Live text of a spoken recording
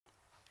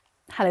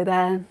Hello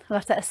there. Well,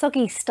 after a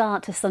soggy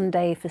start to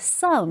Sunday for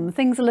some,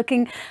 things are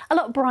looking a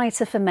lot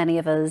brighter for many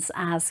of us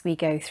as we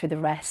go through the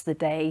rest of the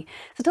day.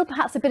 Still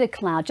perhaps a bit of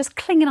cloud just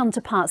clinging on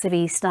to parts of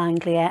East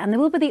Anglia, and there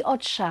will be the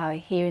odd shower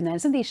here and there.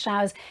 Some of these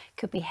showers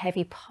could be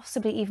heavy,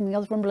 possibly even the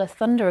odd rumble of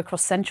thunder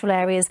across central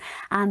areas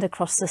and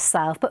across the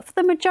south. But for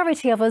the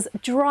majority of us,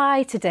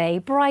 dry today,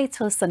 bright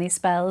or sunny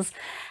spells,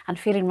 and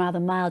feeling rather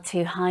mild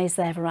too. Highs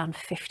there of around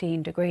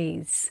 15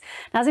 degrees.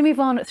 Now as we move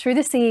on through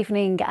this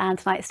evening and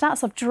tonight, it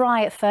starts off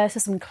dry at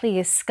first, some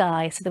clear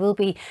sky, so there will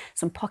be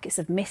some pockets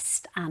of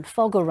mist and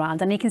fog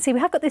around, and you can see we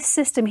have got this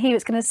system here.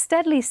 It's going to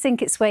steadily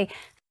sink its way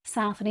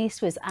south and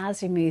eastwards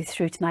as we move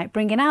through tonight,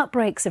 bringing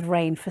outbreaks of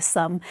rain for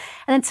some,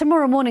 and then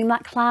tomorrow morning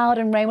that cloud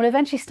and rain will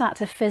eventually start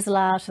to fizzle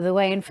out of the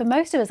way. And for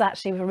most of us,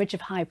 actually, with a ridge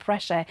of high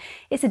pressure,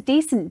 it's a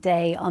decent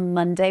day on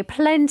Monday.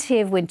 Plenty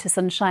of winter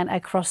sunshine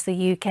across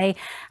the UK,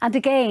 and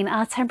again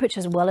our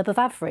temperatures well above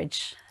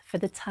average for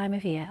the time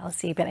of year. I'll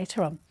see you a bit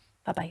later on.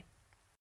 Bye bye.